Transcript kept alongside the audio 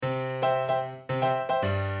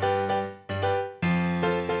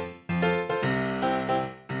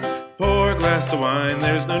glass of wine,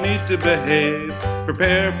 there's no need to behave.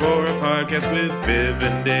 Prepare for a podcast with Viv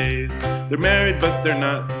and Dave. They're married but they're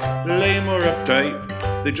not lame or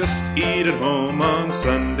uptight. They just eat at home on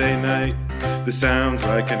Sunday night. This sounds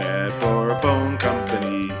like an ad for a phone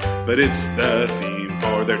company, but it's the theme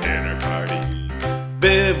for their dinner party.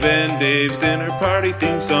 Viv and Dave's dinner party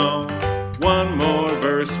theme song. One more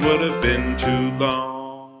verse would have been too long.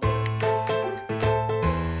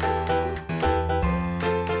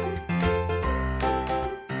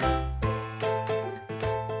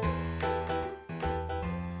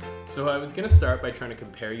 So I was going to start by trying to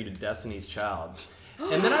compare you to Destiny's Child.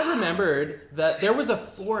 And then I remembered that there was a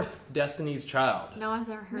fourth Destiny's Child. No one's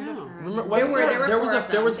ever heard of her. Remember,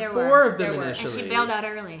 there was four of them initially. And she bailed out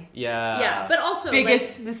early. Yeah. Yeah, but also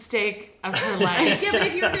biggest mistake of her life. Yeah, but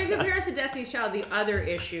if you're going to compare us to Destiny's Child, the other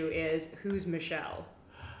issue is who's Michelle.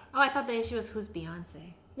 Oh, I thought the issue was who's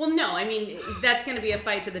Beyoncé. Well, no, I mean, that's going to be a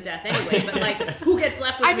fight to the death anyway, but like, who gets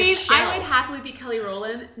left with Michelle? I would happily be Kelly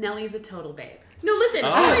Rowland. Nelly's a total babe. No, listen.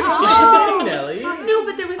 Nelly? No,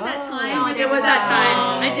 but there was that time. No, There was that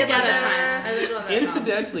time. I did love that time. I did love that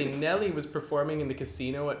Incidentally, Nelly was performing in the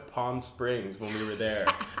casino at Palm Springs when we were there.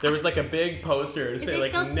 There was like a big poster to say like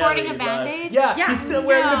still Nelly. sporting a Band-Aid? Yeah, he's still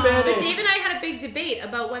wearing the Band-Aid. But Dave and I had a big debate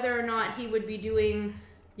about whether or not he would be doing,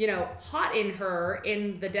 Hot in Her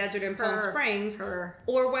in the desert in Palm Springs, or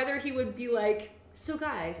whether he would be like, so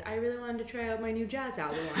guys, I really wanted to try out my new jazz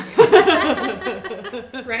album on you.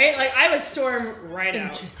 Right? Like, I would storm right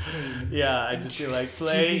out. Interesting. Yeah, I'd just be like,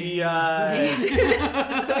 play EI.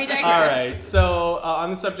 So we digress. All right, so on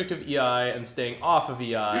the subject of EI and staying off of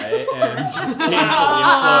EI and gainfully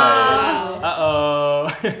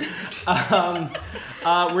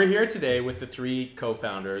employed. We're here today with the three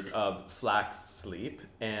co-founders of Flax Sleep,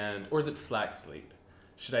 or is it Flax Sleep?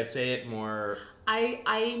 Should I say it more?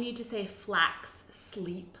 I need to say Flax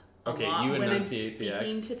Sleep a lot you when I'm enunciate the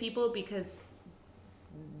speaking X. to people because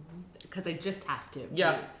I just have to.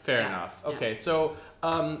 Yeah, fair enough. Yeah. Okay, so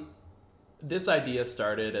this idea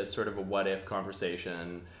started as sort of a what-if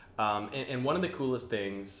conversation. And one of the coolest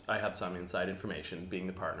things, I have some inside information, being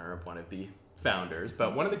the partner of one of the founders,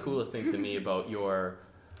 but one of the coolest things to me about your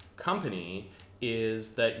company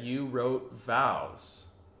is that you wrote vows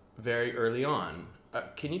very early on.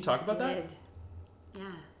 Can you talk about that? Yeah.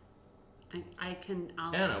 I can.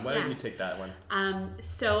 Anna, why don't you take that one?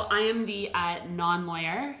 So I am the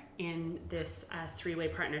non-lawyer in this three-way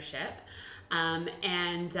partnership, and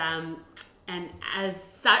as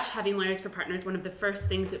such, having lawyers for partners, one of the first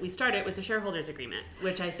things that we started was a shareholders agreement,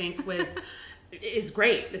 which I think is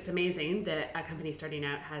great. It's amazing that a company starting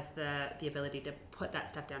out has the ability to put that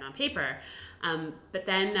stuff down on paper. But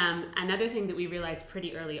then another thing that we realized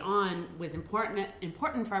pretty early on was important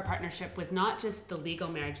for our partnership was not just the legal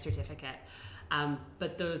marriage certificate,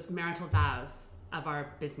 but those marital vows of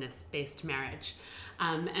our business-based marriage.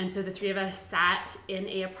 And so the three of us sat in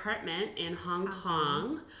an apartment in Hong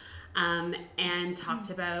Kong and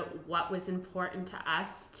talked about what was important to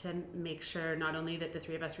us to make sure not only that the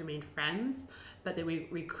three of us remained friends, but that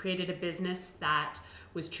we created a business that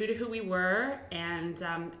was true to who we were and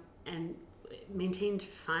maintained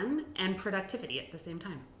fun and productivity at the same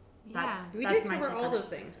time. We did cover all those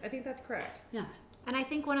things. I think that's correct. Yeah. And I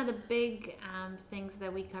think one of the big things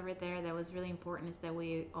that we covered there that was really important is that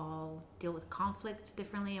we all deal with conflict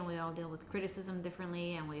differently, and we all deal with criticism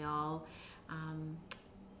differently, and we all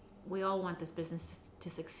want this business to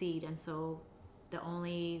succeed. And so the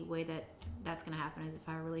only way that that's going to happen is if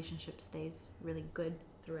our relationship stays really good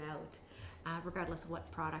throughout, regardless of what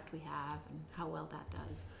product we have and how well that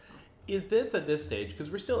does. So. Is this at this stage, because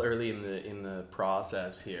we're still early in the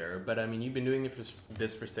process here, but I mean, you've been doing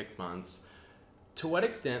this for 6 months. To what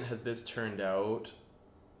extent has this turned out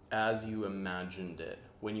as you imagined it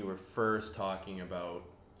when you were first talking about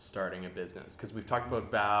starting a business? Because we've talked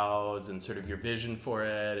about vows and sort of your vision for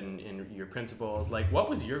it and your principles. Like, what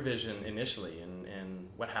was your vision initially and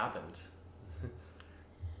what happened?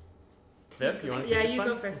 Viv, you want to take this one? Yeah,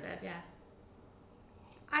 you go first, Viv. Yeah.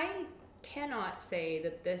 I cannot say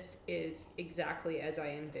that this is exactly as I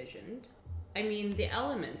envisioned. I mean, the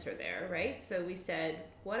elements are there, right? So we said,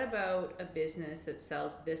 what about a business that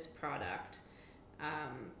sells this product?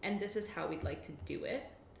 And this is how we'd like to do it.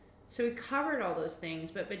 So we covered all those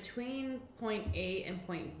things, but between point A and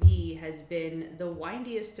point B has been the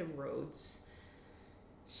windiest of roads.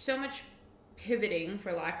 So much pivoting,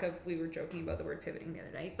 for lack of, we were joking about the word pivoting the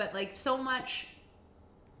other night, but like so much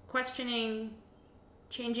questioning,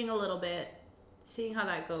 changing a little bit, seeing how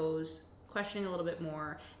that goes, questioning a little bit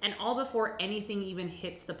more, and all before anything even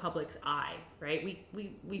hits the public's eye, right?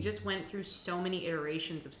 We just went through so many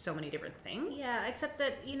iterations of so many different things. Yeah, except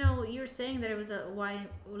that, you know, you were saying that it was a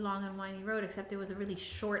long and windy road, except it was a really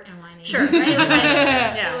short and windy Sure. road. Right? It was like,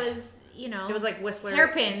 Yeah. it was, you know, It was like Whistler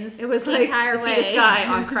hairpins. It was the like entire the way. sea to sky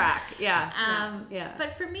on crack. Yeah. Yeah.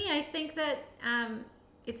 But for me, I think that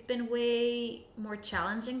it's been way more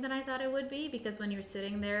challenging than I thought it would be, because when you're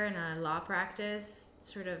sitting there in a law practice,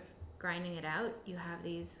 sort of grinding it out, you have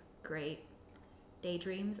these great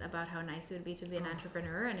daydreams about how nice it would be to be an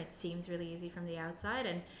entrepreneur, and it seems really easy from the outside,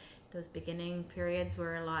 and those beginning periods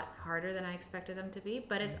were a lot harder than I expected them to be,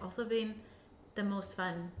 but it's also been the most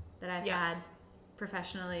fun that I've had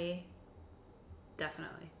professionally.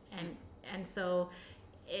 Definitely. And so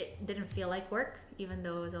it didn't feel like work, even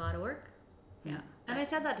though it was a lot of work. Yeah. And I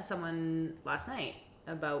said that to someone last night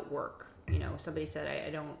about work. You know, somebody said,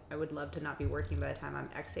 I would love to not be working by the time I'm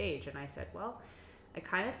X age. And I said, well, I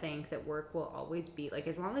kind of think that work will always be, like,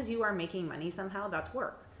 as long as you are making money somehow, that's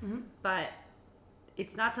work. Mm-hmm. But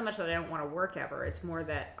it's not so much that I don't want to work ever. It's more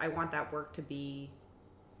that I want that work to be,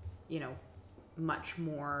 you know, much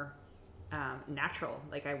more natural.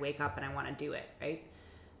 Like, I wake up and I want to do it, right?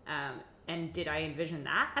 And did I envision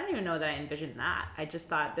that? I don't even know that I envisioned that. I just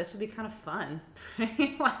thought this would be kind of fun.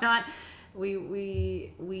 Why not?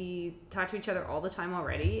 We talk to each other all the time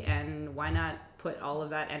already, and why not put all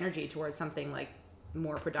of that energy towards something like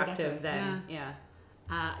more productive than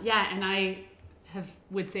and I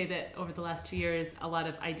would say that over the last 2 years, a lot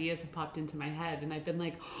of ideas have popped into my head, and I've been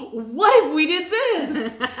like, what if we did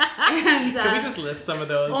this? And can we just list some of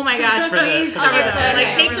those? Oh my gosh, please.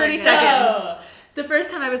 Take 30 seconds. The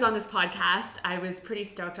first time I was on this podcast, I was pretty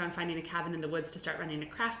stoked on finding a cabin in the woods to start running a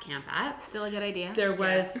craft camp at. Still a good idea. There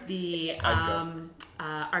was the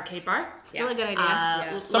arcade bar. Still a good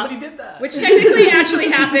idea. Somebody did that. Which technically actually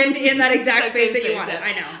happened in that exact space that you wanted.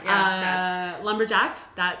 I know. Yeah,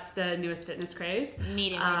 Lumberjacked. That's the newest fitness craze.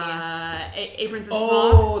 Medium idea. Aprons and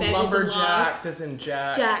smocks. Lumberjacked as in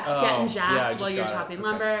jacked. Getting jacked while you're chopping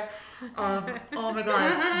lumber. Oh my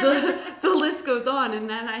god, the list goes on, and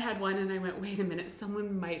then I had one and I went, wait a minute,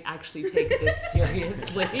 someone might actually take this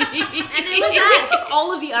seriously. And I took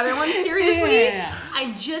all of the other ones seriously. Yeah.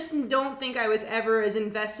 I just don't think I was ever as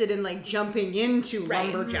invested in like jumping into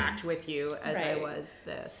Lumberjacked with you as I was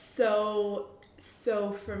this.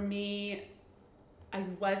 So for me, I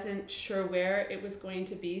wasn't sure where it was going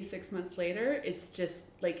to be 6 months later. It's just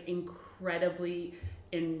like incredibly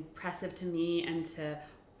impressive to me and to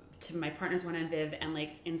my partners when I'm Viv, and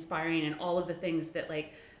like inspiring, and all of the things that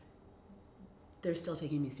like they're still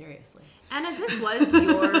taking me seriously. And this was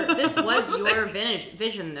your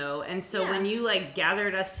vision though. And so when you like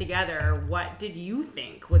gathered us together, what did you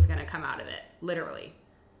think was going to come out of it? Literally.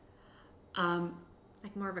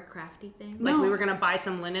 Like more of a crafty thing? Like we were going to buy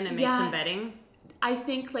some linen and make some bedding? I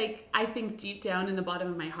think deep down in the bottom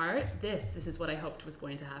of my heart, this is what I hoped was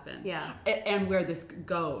going to happen. Yeah. And where this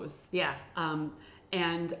goes. Yeah.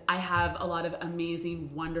 And I have a lot of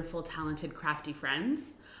amazing, wonderful, talented, crafty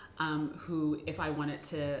friends who, if I wanted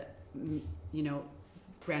to, you know,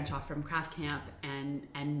 branch off from craft camp and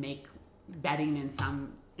make bedding in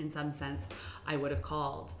some sense, I would have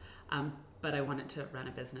called. But I wanted to run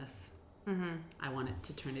a business. Mm-hmm. I wanted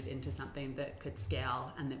to turn it into something that could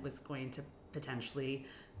scale and that was going to potentially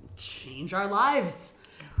change our lives.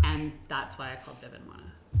 And that's why I called Viv and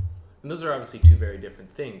Wana. And those are obviously two very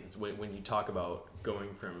different things. It's when you talk about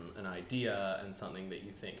going from an idea and something that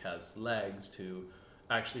you think has legs to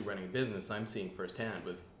actually running a business. I'm seeing firsthand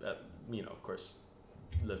with, you know, of course,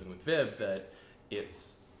 living with Viv, that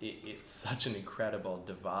it's such an incredible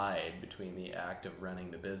divide between the act of running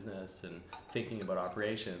the business and thinking about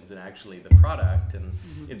operations and actually the product. And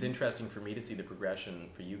it's interesting for me to see the progression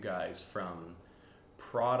for you guys from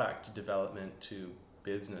product development to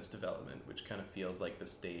business development, which kind of feels like the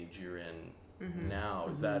stage you're in now.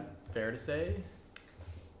 Is that fair to say?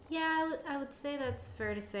 Yeah, I would say that's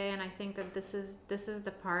fair to say, and I think that this is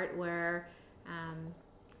the part where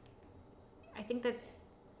I think that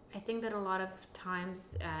a lot of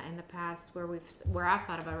times in the past where I've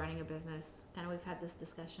thought about running a business, kind of we've had this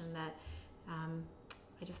discussion that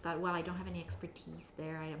I just thought, well, I don't have any expertise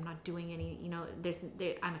there. I'm not doing any, you know,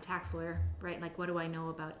 I'm a tax lawyer, right? Like, what do I know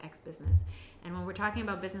about X business? And when we're talking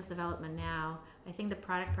about business development now, I think the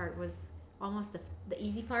product part was almost the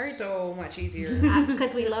easy part. So much easier.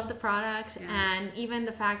 Because we love the product. Yeah. And even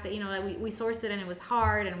the fact that, you know, like we sourced it and it was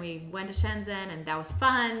hard and we went to Shenzhen and that was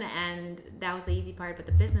fun and that was the easy part. But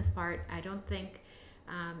the business part, I don't think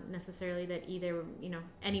necessarily that either, you know,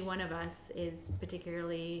 any one of us is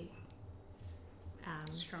particularly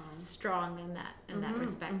strong in that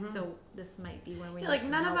respect. So this might be when we like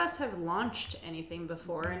need none some of help. us have launched anything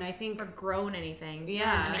before, and I think Or grown anything.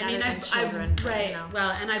 yeah, I mean, I've children, right. you know.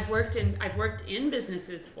 Well, and I've worked in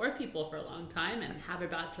businesses for people for a long time and have a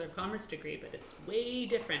Bachelor of Commerce degree, but it's way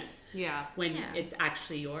different when it's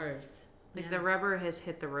actually yours. Like the rubber has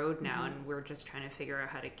hit the road now, and we're just trying to figure out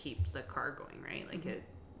how to keep the car going, right? Like it,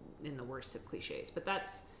 in the worst of cliches, but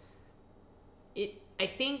that's it. I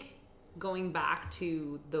think going back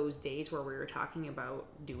to those days where we were talking about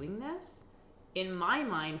doing this, in my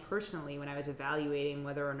mind personally, when I was evaluating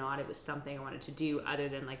whether or not it was something I wanted to do, other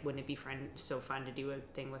than like, wouldn't it be so fun to do a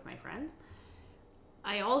thing with my friends?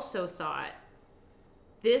 I also thought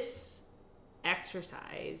this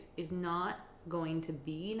exercise is not going to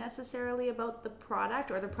be necessarily about the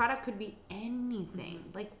product, or the product could be anything.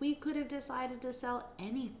 Like we could have decided to sell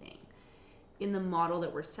anything in the model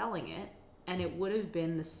that we're selling it, and it would have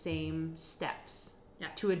been the same steps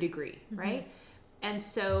to a degree, right? And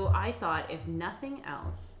so I thought, if nothing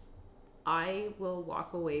else, I will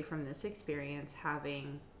walk away from this experience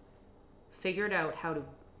having figured out how to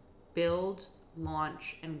build,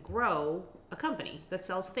 launch, and grow a company that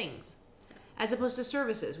sells things, as opposed to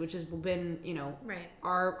services, which has been,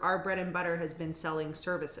 our bread and butter has been selling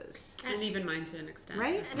services. And even mine to an extent.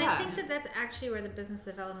 Right? And I think that's actually where the business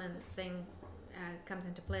development thing comes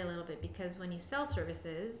into play a little bit, because when you sell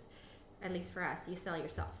services, at least for us, you sell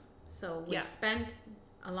yourself. So we've spent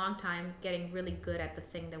a long time getting really good at the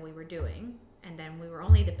thing that we were doing, and then we were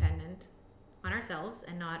only dependent on ourselves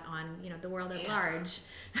and not on the world at large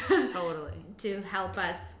Totally. to help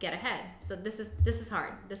us get ahead. So this is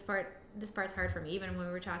hard. This part's hard for me. Even when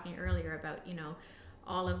we were talking earlier about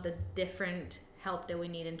all of the different help that we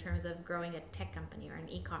need in terms of growing a tech company or an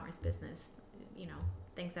e-commerce business,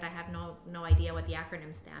 things that I have no idea what the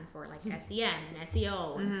acronyms stand for, like SEM and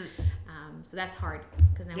SEO. And, so that's hard,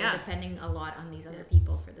 because now we're depending a lot on these other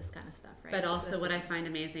people for this kind of stuff, right? But also what I find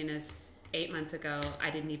amazing is 8 months ago, I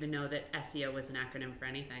didn't even know that SEO was an acronym for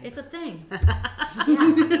anything. It's a thing.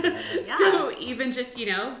 So even just,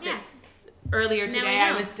 this earlier Now we today,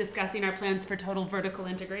 I know. was discussing our plans for total vertical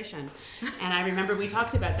integration. And I remember we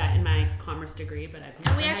talked about that in my commerce degree, but I've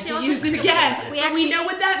never we had actually to also- use it again. we But actually- we know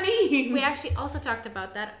what that means. We actually also talked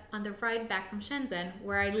about that on the ride back from Shenzhen,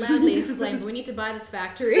 where I loudly exclaimed, "We need to buy this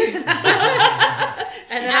factory." And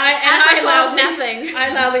then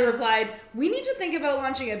I loudly replied, "We need to think about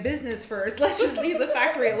launching a business first. Let's just leave the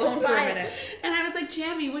factory alone for a Buy it. minute." And I was like,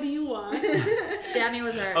 Jamie, what do you want? Jamie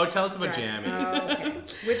was our. Oh, tell us about driver. Jamie. Oh, okay.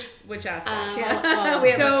 Which aspect? Oh, We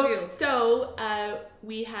have a few. So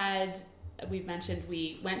we've mentioned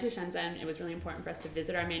we went to Shenzhen. It was really important for us to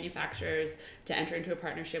visit our manufacturers, to enter into a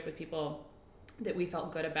partnership with people that we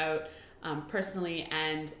felt good about personally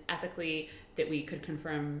and ethically, that we could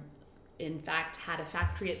confirm in fact had a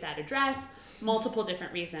factory at that address, multiple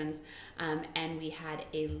different reasons. And we had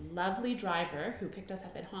a lovely driver who picked us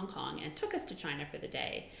up at Hong Kong and took us to China for the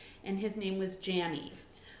day. And his name was Jamie.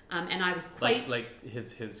 And I was quite... Like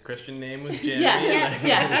his Christian name was Jamie? His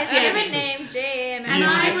Jamie. given name, J-A-M. And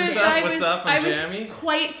I introduced was, yourself? I What's was, up? I I'm was Jamie.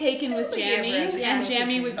 quite taken with Jamie, and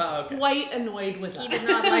Jamie was quite annoyed with us. He did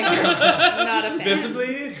not like us. Not a fan.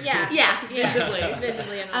 Visibly? Yeah, visibly.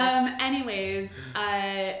 Visibly annoyed. Anyways,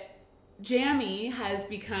 Jamie has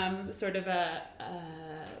become sort of a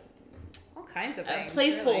All kinds of a things.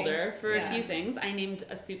 placeholder really. for a few things. I named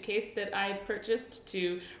a suitcase that I purchased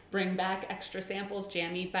to bring back extra samples,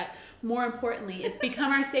 Jamie, but more importantly, it's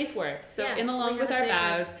become our safe word. So Yeah, in along we with have a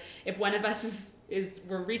our safe word. vows, if one of us is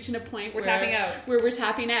we're reaching a point We're where tapping out. where we're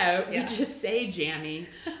tapping out, Yeah. we just say Jamie.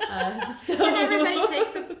 So And everybody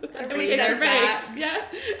takes a everybody Breathe takes a break. back. Yeah.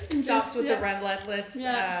 Stops Just, with yeah. the relentless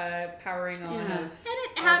powering on Yeah. of And it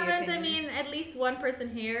all the happens. I opinions. mean, at least one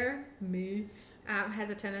person here, me, has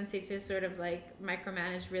a tendency to sort of like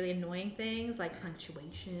micromanage really annoying things like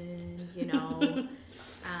punctuation.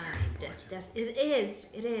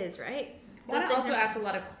 It is right. One Those things also are- asks a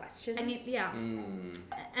lot of questions. I mean, yeah.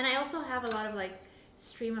 And I also have a lot of like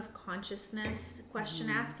stream of consciousness question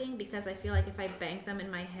asking, because I feel like if I bank them in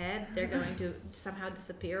my head, they're going to somehow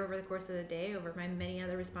disappear over the course of the day over my many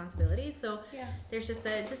other responsibilities. So there's just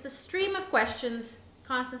a stream of questions,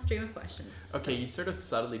 constant stream of questions. Okay, you sort of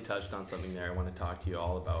subtly touched on something there I want to talk to you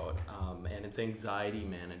all about, and it's anxiety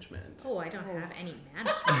management. Oh, I don't have any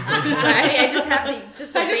management anxiety. I just have the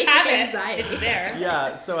basic have it. anxiety. It's there.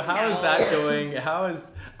 Yeah, so how is No. that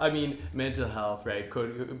going? Mental health, right?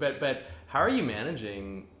 But how are you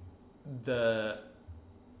managing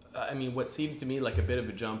what seems to me like a bit of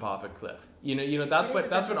a jump off a cliff? That's what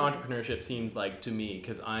entrepreneurship seems like to me,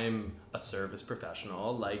 because I'm a service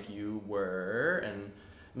professional like you were, and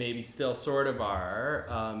maybe still sort of are.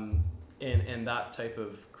 And that type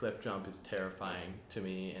of cliff jump is terrifying to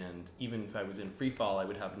me. And even if I was in free fall, I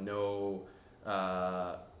would have no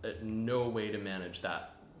way to manage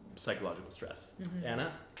that psychological stress.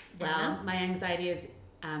 Anna? Well, my anxiety is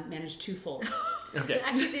managed twofold. Okay.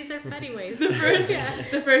 I mean, these are funny ways. The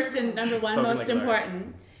first and number one, Spoken most like a lawyer.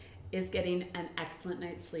 important, is getting an excellent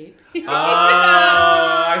night's sleep Oh,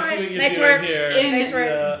 I see what you're Nice doing work. here. in Nice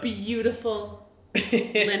work. beautiful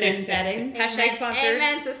linen bedding. Hashtag sponsored.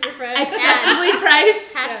 Amen, sister friend. Accessibly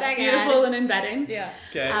priced. Hashtag Beautiful ad. linen bedding. Yeah.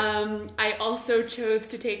 Okay. I also chose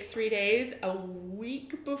to take 3 days, a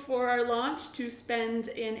week before our launch, to spend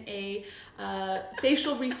in a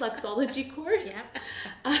facial reflexology course,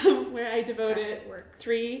 where I That devoted shit works.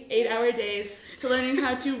 3 8-hour days to learning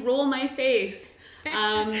how to roll my face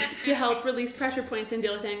to help release pressure points and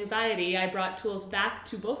deal with anxiety. I brought tools back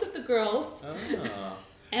to both of the girls. Oh.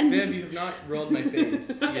 And Viv, you have not rolled my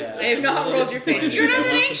face. Yeah, I have not I'm rolled your face. disappointed. You're not I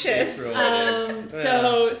that want some face anxious. rolling.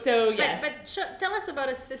 so yes. But tell us about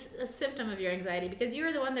a symptom of your anxiety, because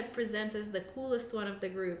you're the one that presents as the coolest one of the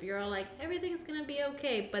group. You're all like, everything's gonna be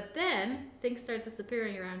okay, but then things start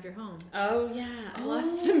disappearing around your home. Oh yeah, I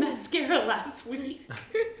lost some mascara last week.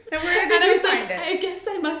 And where And did I you was find like, it? I guess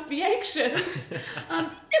I must be anxious. It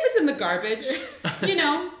was in the garbage. You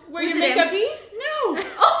know, where Was your it makeup. empty?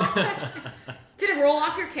 No. Did it roll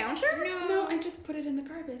off your counter? No, I just put it in the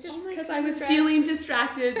garbage Just because like I was stress. feeling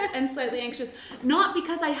distracted and slightly anxious. Not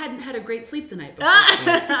because I hadn't had a great sleep the night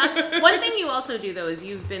before. One thing you also do though is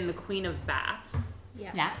you've been the queen of baths, Yeah.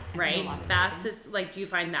 Yeah, I do a right? lot of Baths everything. is like, do you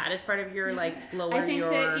find that as part of your like lower I think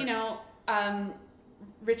your? that, you know,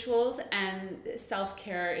 rituals and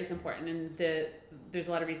self-care is important, and there's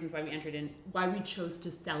a lot of reasons why we chose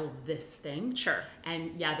to sell this thing. Sure.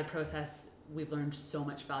 And yeah, the process, we've learned so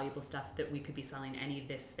much valuable stuff that we could be selling any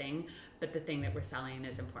this thing, but the thing that we're selling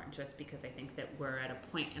is important to us because I think that we're at a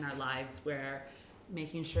point in our lives where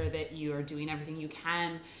making sure that you are doing everything you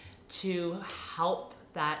can to help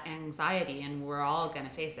that anxiety, and we're all going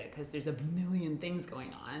to face it because there's a million things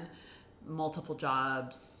going on, multiple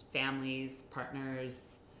jobs, families,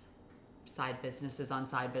 partners, side businesses on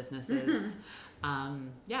side businesses.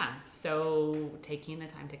 So taking the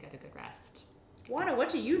time to get a good rest. Juana,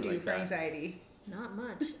 what do you I do like for that. anxiety? Not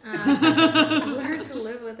much. I've learned to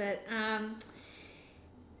live with it.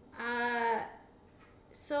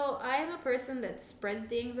 So I am a person that spreads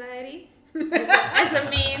the anxiety as a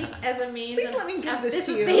means Please of, let me give of this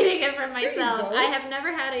to you. dissipating it from There you myself. go. I have never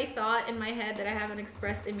had a thought in my head that I haven't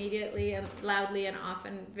expressed immediately and loudly and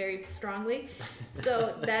often very strongly.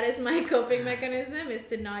 So that is my coping mechanism, is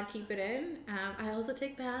to not keep it in. I also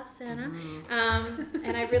take baths, Anna,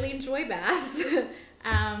 and I really enjoy baths.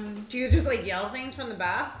 Do you just like yell things from the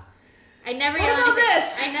bath? I never What yell about anything.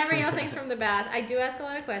 this? I never yell things from the bath. I do ask a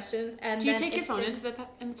lot of questions. And Do you then take your if phone things-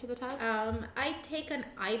 into the tub? I take an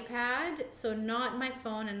iPad, so not my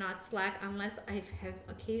phone and not Slack, unless I have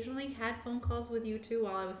occasionally had phone calls with you two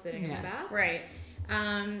while I was sitting in the Yes. bath. Right.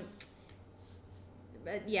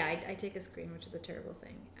 But yeah, I take a screen, which is a terrible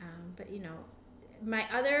thing. But you know, my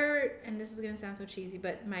other, and this is going to sound so cheesy,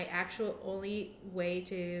 but my actual only way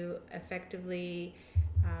to effectively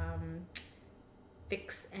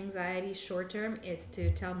fix anxiety short term is to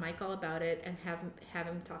tell Mike all about it and have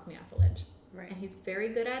him talk me off a ledge. Right. And he's very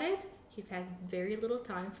good at it. He has very little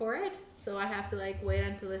time for it, so I have to like wait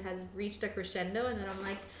until it has reached a crescendo, and then I'm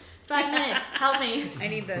like, 5 minutes, help me. I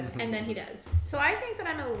need this. And then he does. So I think that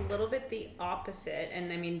I'm a little bit the opposite,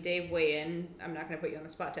 and I mean, Dave, weigh in. I'm not going to put you on the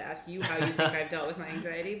spot to ask you how you think I've dealt with my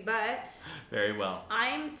anxiety, but Very well.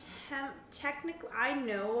 I'm technically, I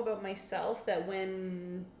know about myself that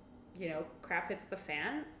when, you know, crap hits the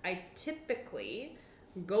fan, I typically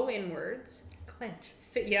go inwards, Clench.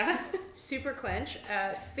 super clench,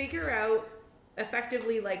 figure out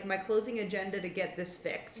effectively like my closing agenda to get this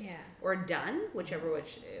fixed or done, whichever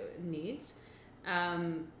which needs.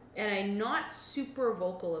 And I'm not super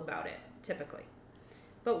vocal about it typically,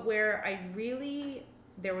 but where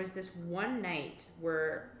there was this one night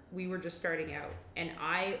where we were just starting out and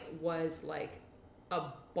I was like a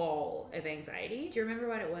ball of anxiety. Do you remember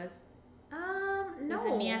what it was? No.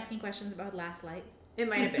 Was it me asking questions about Last Light? It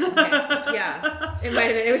might have been. Okay. Yeah, it might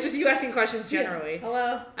have been. It was just you asking questions generally.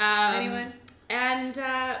 Hello? Anyone? And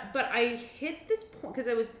but I hit this point because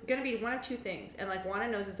it was gonna be one of two things, and like Juana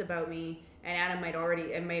knows this about me, and Adam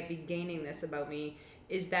might be gaining this about me,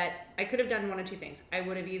 is that I could have done one of two things. I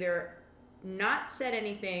would have either not said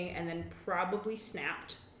anything and then probably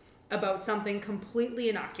snapped about something completely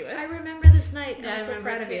innocuous. I remember this night, and Yeah, I'm I so remember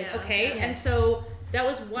proud of too, you. yeah. Okay, Yeah. and so that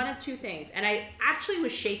was one of two things, and I actually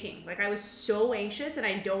was shaking, like I was so anxious, and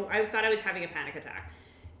I thought I was having a panic attack,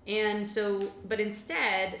 And so, but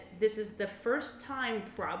instead, this is the first time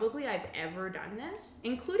probably I've ever done this,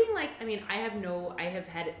 including like, I mean, I have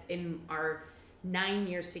had in our 9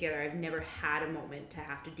 years together, I've never had a moment to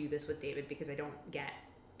have to do this with David because I don't get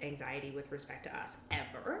anxiety with respect to us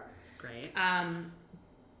ever. That's great.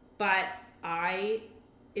 But I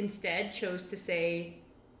instead chose to say,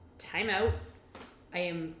 time out. I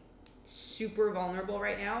am super vulnerable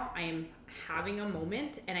right now. I am having a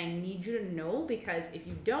moment and I need you to know, because if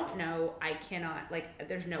you don't know, I cannot, like,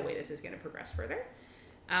 there's no way this is going to progress further.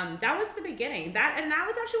 That was the beginning. That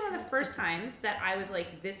was actually one of the first times that I was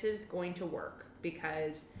like, this is going to work,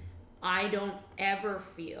 because I don't ever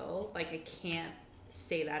feel like I can't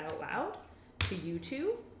say that out loud to you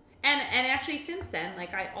two. And actually since then,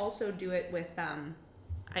 like, I also do it with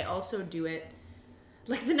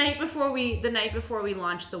like the night before we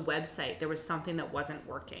launched the website, there was something that wasn't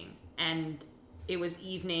working, and it was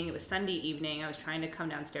Sunday evening. I was trying to come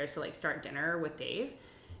downstairs to like start dinner with Dave,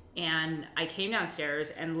 and I came downstairs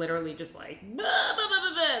and literally just like, blah, blah, blah,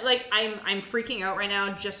 blah, blah. Like I'm freaking out right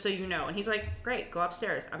now, just so you know. And he's like, great, go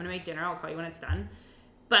upstairs. I'm gonna make dinner. I'll call you when it's done.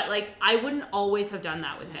 But like, I wouldn't always have done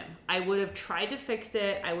that with him. I would have tried to fix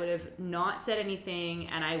it. I would have not said anything,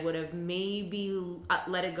 and I would have maybe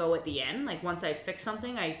let it go at the end. Like, once I fix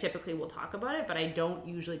something, I typically will talk about it, but I don't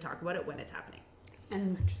usually talk about it when it's happening.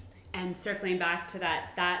 And circling back to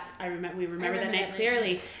that we remember that night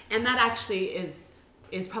clearly, and that actually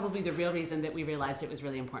is probably the real reason that we realized it was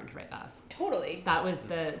really important to write vows. Totally. That was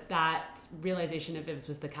that realization of VIVS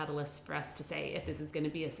was the catalyst for us to say, if this is going to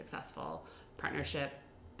be a successful partnership,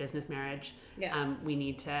 business, marriage, we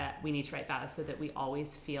need to write vows so that we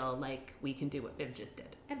always feel like we can do what Viv just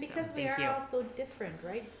did. And because we are all so different,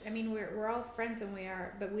 right? I mean, we're all friends, and we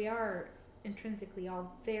are intrinsically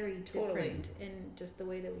all very different in just the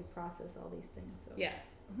way that we process all these things. So yeah.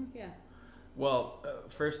 Well,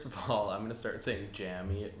 first of all, I'm going to start saying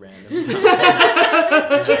jammy at random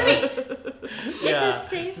times. Jammy! It's a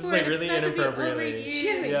safe just word. like really it's not inappropriately. To be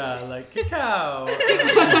overused. Yeah, like cacao.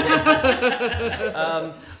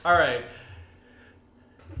 All right.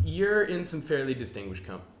 You're in some fairly distinguished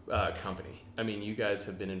company. I mean, you guys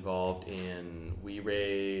have been involved in We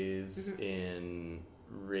Raise, in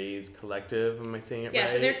Raise Collective. Am I saying it right? Yeah,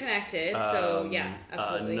 so they're connected. So yeah,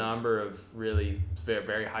 absolutely. A number of really very,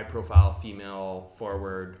 very high profile female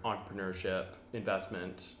forward entrepreneurship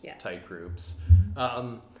investment type groups.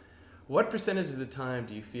 What percentage of the time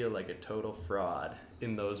do you feel like a total fraud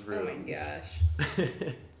in those rooms? Oh my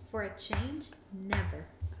gosh. For a change, never.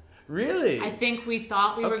 Really? I think we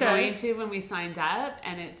thought we were going to when we signed up,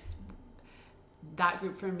 and that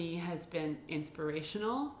group for me has been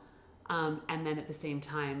inspirational. And then at the same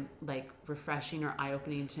time, like, refreshing or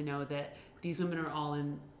eye-opening to know that these women are all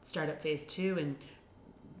in startup phase 2, and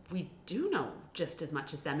we do know just as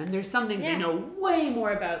much as them. And there's some things they know way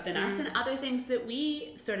more about than us, and other things that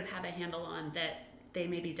we sort of have a handle on that they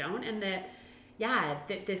maybe don't. And that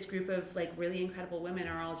this group of like really incredible women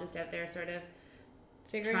are all just out there sort of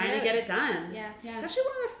trying to get it done. Yeah. It's actually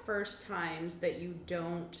one of the first times that you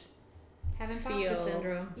don't have imposter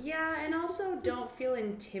syndrome. Yeah, and also don't feel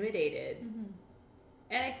intimidated.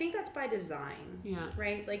 And I think that's by design. Yeah.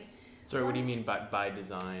 Right? Like, sorry, what do you mean by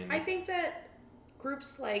design? I think that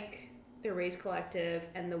groups like the Raise Collective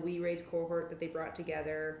and the We Raise cohort that they brought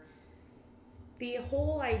together, the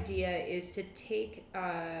whole idea is to take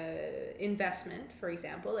investment, for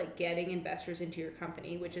example, like getting investors into your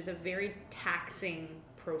company, which is a very taxing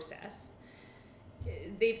process.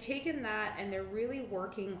 They've taken that and they're really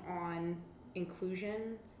working on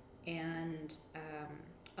inclusion and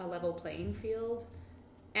a level playing field,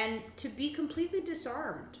 and to be completely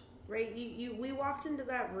disarmed, right? We walked into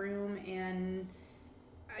that room and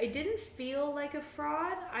I didn't feel like a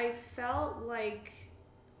fraud. I felt like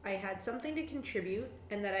I had something to contribute,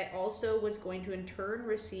 and that I also was going to in turn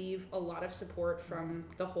receive a lot of support from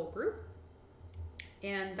the whole group.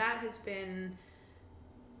 And that has been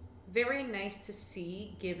very nice to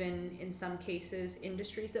see, given in some cases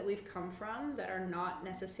industries that we've come from that are not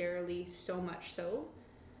necessarily so much so.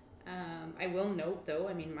 I will note though,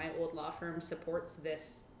 I mean, my old law firm supports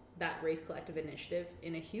that Raise Collective initiative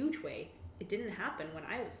in a huge way. It didn't happen when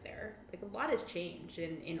I was there. Like, a lot has changed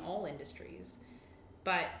in all industries.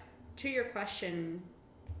 But to your question,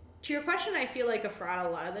 I feel like a fraud a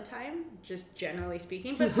lot of the time, just generally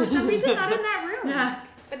speaking, but for some reason not in that room. Yeah.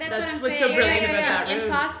 But that's what I'm saying. So brilliant about that room.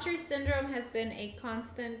 Imposter syndrome has been a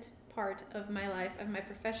constant part of my life, of my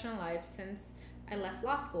professional life, since I left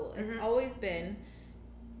law school. It's always been,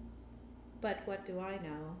 but what do I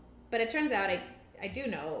know? But it turns out I do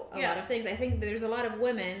know a Yeah. lot of things. I think there's a lot of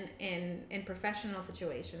women in professional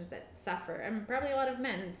situations that suffer, and probably a lot of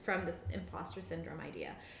men, from this imposter syndrome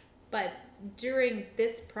idea. But during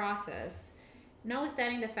this process,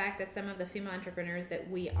 notwithstanding the fact that some of the female entrepreneurs that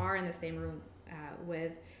we are in the same room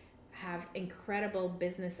with have incredible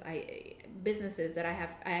businesses that I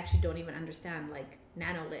actually don't even understand, like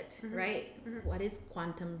Nanolit, right? What is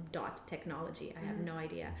quantum dot technology? I have no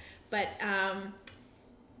idea. But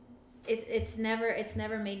it's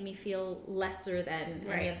never made me feel lesser than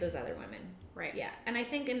any of those other women. Right. Yeah. And I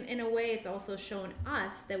think in a way it's also shown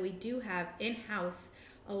us that we do have in-house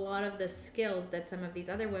a lot of the skills that some of these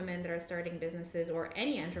other women that are starting businesses, or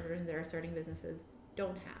any entrepreneurs that are starting businesses,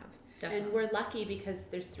 don't have. Definitely. And we're lucky because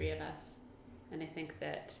there's 3 of us. And I think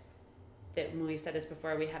that when we've said this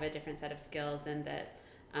before, we have a different set of skills, and that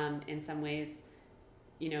in some ways,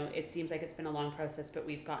 you know, it seems like it's been a long process, but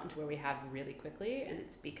we've gotten to where we have really quickly, and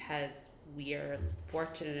it's because we are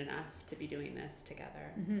fortunate enough to be doing this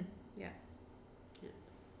together. Yeah.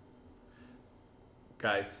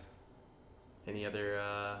 Guys, any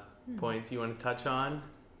other points you want to touch on?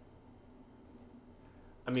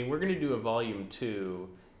 I mean, we're going to do a volume 2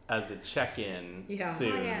 as a check-in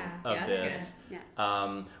soon of this. Good.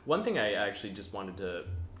 Yeah. One thing I actually just wanted to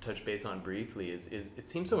touch base on briefly is it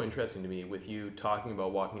seems so interesting to me with you talking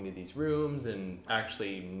about walking into these rooms and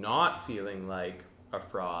actually not feeling like a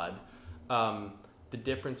fraud. The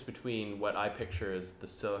difference between what I picture as the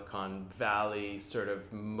Silicon Valley sort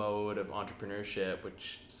of mode of entrepreneurship,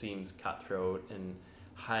 which seems cutthroat and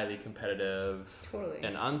highly competitive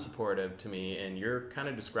and unsupportive to me, and you're kind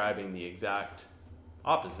of describing the exact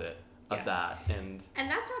opposite of that. And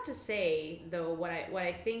that's not to say, though, what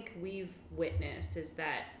I think we've witnessed is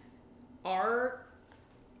that our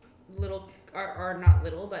not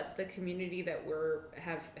little, but the community that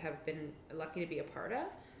have been lucky to be a part of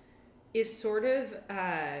is sort of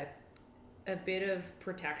a bit of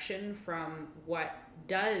protection from what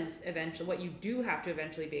you do have to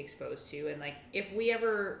eventually be exposed to. And like, if we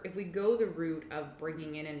go the route of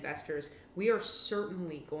bringing in investors, we are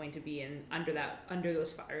certainly going to be under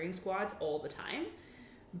those firing squads all the time.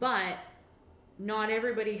 But not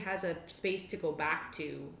everybody has a space to go back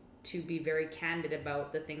to be very candid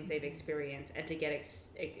about the things they've experienced, and to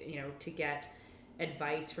get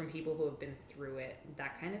advice from people who have been through it,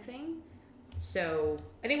 that kind of thing. So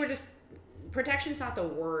I think protection's not the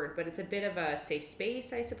word, but it's a bit of a safe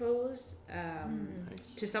space, I suppose,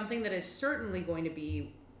 nice. to something that is certainly going to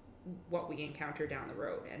be what we encounter down the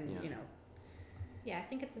road. And Yeah, I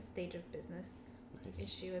think it's a stage of business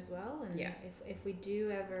issue as well. And if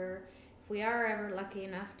we are ever lucky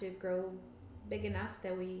enough to grow big enough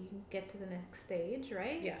that we get to the next stage,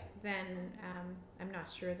 right? Yeah. Then I'm not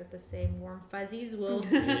sure that the same warm fuzzies will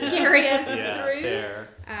carry us through. Fair.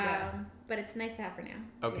 But it's nice to have for now.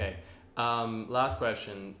 Okay. Last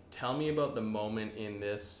question. Tell me about the moment in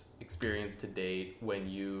this experience to date when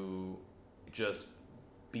you just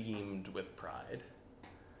beamed with pride.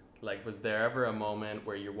 Like, was there ever a moment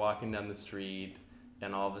where you're walking down the street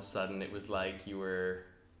and all of a sudden it was like you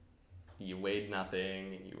weighed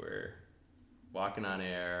nothing and you were walking on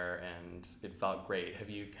air and it felt great? Have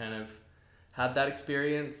you kind of had that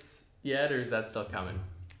experience yet, or is that still coming?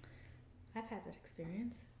 I've had that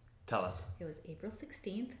experience. Tell us. It was April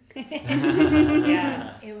 16th.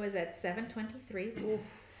 Yeah. It was at 7:23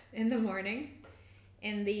 in the morning.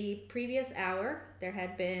 In the previous hour, there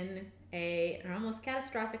had been an almost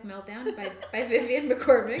catastrophic meltdown by Vivian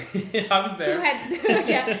McCormick. I was there.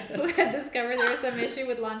 Who had discovered there was some issue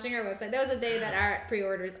with launching our website. That was the day that our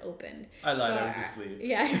pre-orders opened. I lied, I was asleep.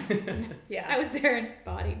 Yeah. I was there in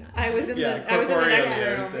body. I was in the next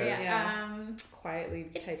room. Quietly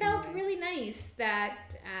typing. It felt really nice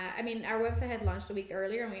that, our website had launched a week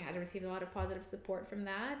earlier and we had received a lot of positive support from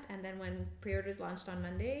that. And then when pre-orders launched on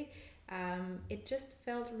Monday, it just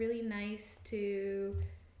felt really nice to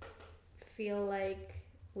feel like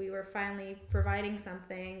we were finally providing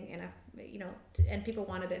something and people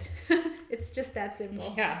wanted it. It's just that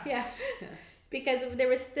simple. Yeah. Because there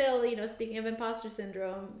was still, speaking of imposter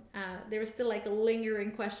syndrome, there was still like a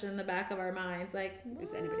lingering question in the back of our minds, like,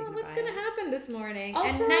 is anybody gonna what's going to happen this morning?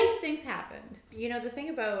 Also, and nice things happened. The thing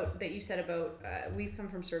about that you said about we've come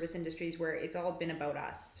from service industries where it's all been about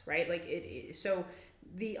us, right? Like so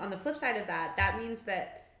on the flip side of that means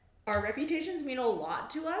that our reputations mean a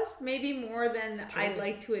lot to us, maybe more than I'd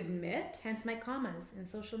like to admit. Hence my commas in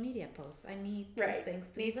social media posts. I need those things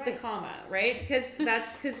to Needs be the comma, right? Because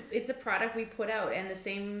it's a product we put out, and the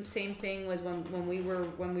same thing was when we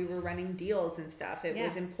were running deals and stuff. It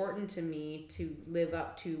was important to me to live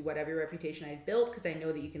up to whatever reputation I'd built, because I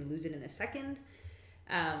know that you can lose it in a second.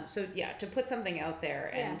 So yeah, to put something out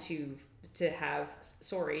there and to have,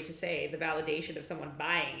 sorry to say, the validation of someone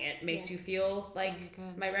buying it makes you feel like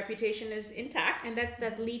my reputation is intact. And that's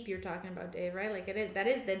that leap you're talking about, Dave, right? Like that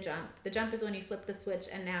is the jump. The jump is when you flip the switch,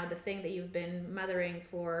 and now the thing that you've been mothering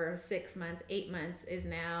for 6 months, 8 months is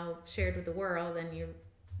now shared with the world, and you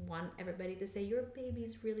want everybody to say your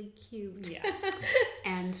baby's really cute. Yeah.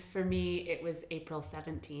 And for me, it was April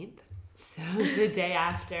 17th. So the day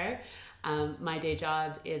after. My day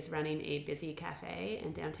job is running a busy cafe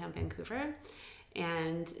in downtown Vancouver.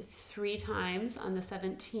 And 3 times on the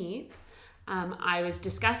 17th, I was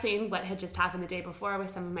discussing what had just happened the day before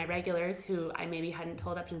with some of my regulars who I maybe hadn't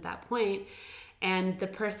told up to that point. And the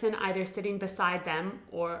person either sitting beside them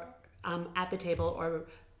or at the table or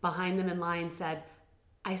behind them in line said,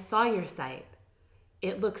 "I saw your site.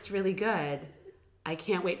 It looks really good. I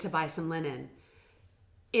can't wait to buy some linen."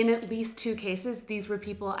 In at least 2 cases, these were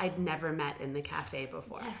people I'd never met in the cafe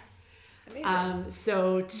before. Yes. Amazing.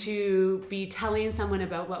 So to be telling someone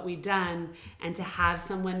about what we'd done and to have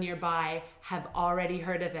someone nearby have already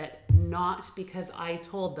heard of it, not because I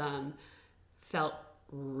told them, felt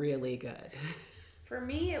really good. For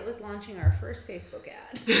me, it was launching our first Facebook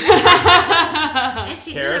ad. And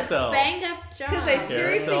she Carousel. did a banged up job. Because I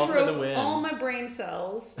seriously Carousel for the broke win. all my brain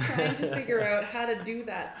cells trying to figure out how to do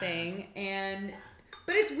that thing.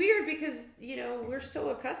 But it's weird because, we're so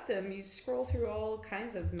accustomed. You scroll through all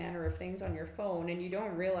kinds of manner of things on your phone and you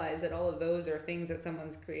don't realize that all of those are things that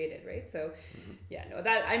someone's created, right? So,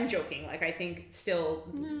 that I'm joking. Like, I think still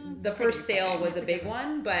the first sale was a big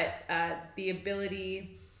one, but the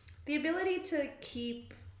ability to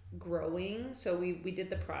keep growing. So we did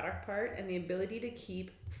the product part, and the ability to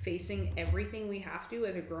keep facing everything we have to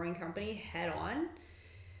as a growing company head on.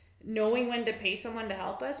 Knowing when to pay someone to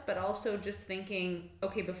help us, but also just thinking,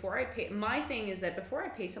 okay, my thing is that before I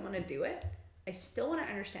pay someone to do it, I still want to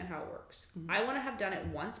understand how it works. Mm-hmm. I want to have done it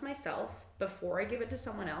once myself before I give it to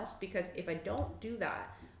someone else, because if I don't do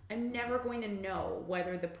that, I'm never going to know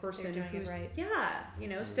whether the person who's right.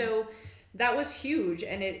 So that was huge,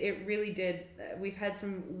 and it really did. We've had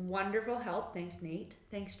some wonderful help. Thanks, Nate.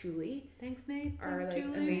 Thanks, Julie. Thanks, Nate. Our Thanks,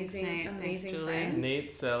 Julie. amazing friends.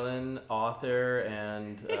 Nate Sellen, author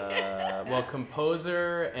and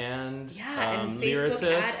composer and and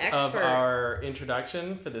lyricist ad of expert. our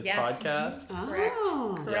introduction for this podcast.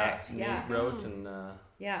 Correct. Nate wrote and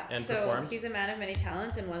so performed. he's a man of many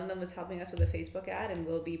talents, and one of them was helping us with a Facebook ad, and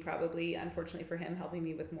will be probably, unfortunately for him, helping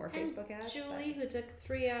me with more Facebook ads. Julie, who took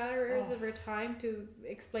 3 hours of her time to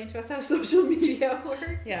explain to us how social media works.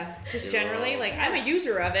 Yeah, just generally, like, I'm a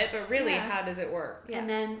user of it, but really, how does it work? Yeah. And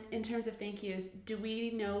then, in terms of thank yous, do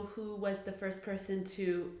we know who was the first person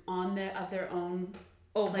to, of their own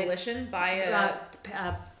volition, buy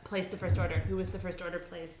place the first order? Who was the first order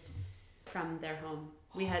placed from their home?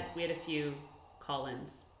 We had a few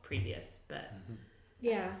call-ins previous, but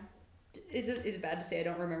is it bad to say I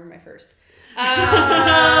don't remember my first? There's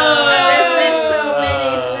been so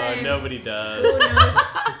many since. Nobody does.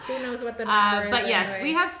 Who knows what the number is? But yes, anyway.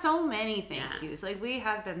 we have so many thank yous. Like, we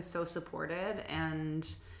have been so supported,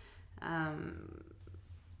 and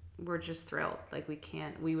we're just thrilled. Like,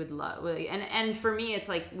 we would love, and for me, it's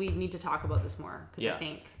like, we need to talk about this more, because I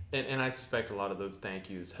think. And I suspect a lot of those thank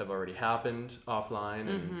yous have already happened offline,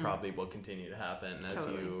 and probably will continue to happen as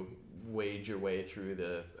you wade your way through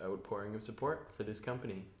the outpouring of support for this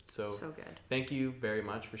company. So good. Thank you very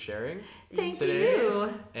much for sharing. Thank today.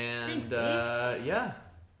 you. And Thanks,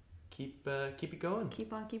 keep it going.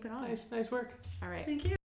 Keep on keeping on. Nice work. All right. thank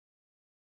you.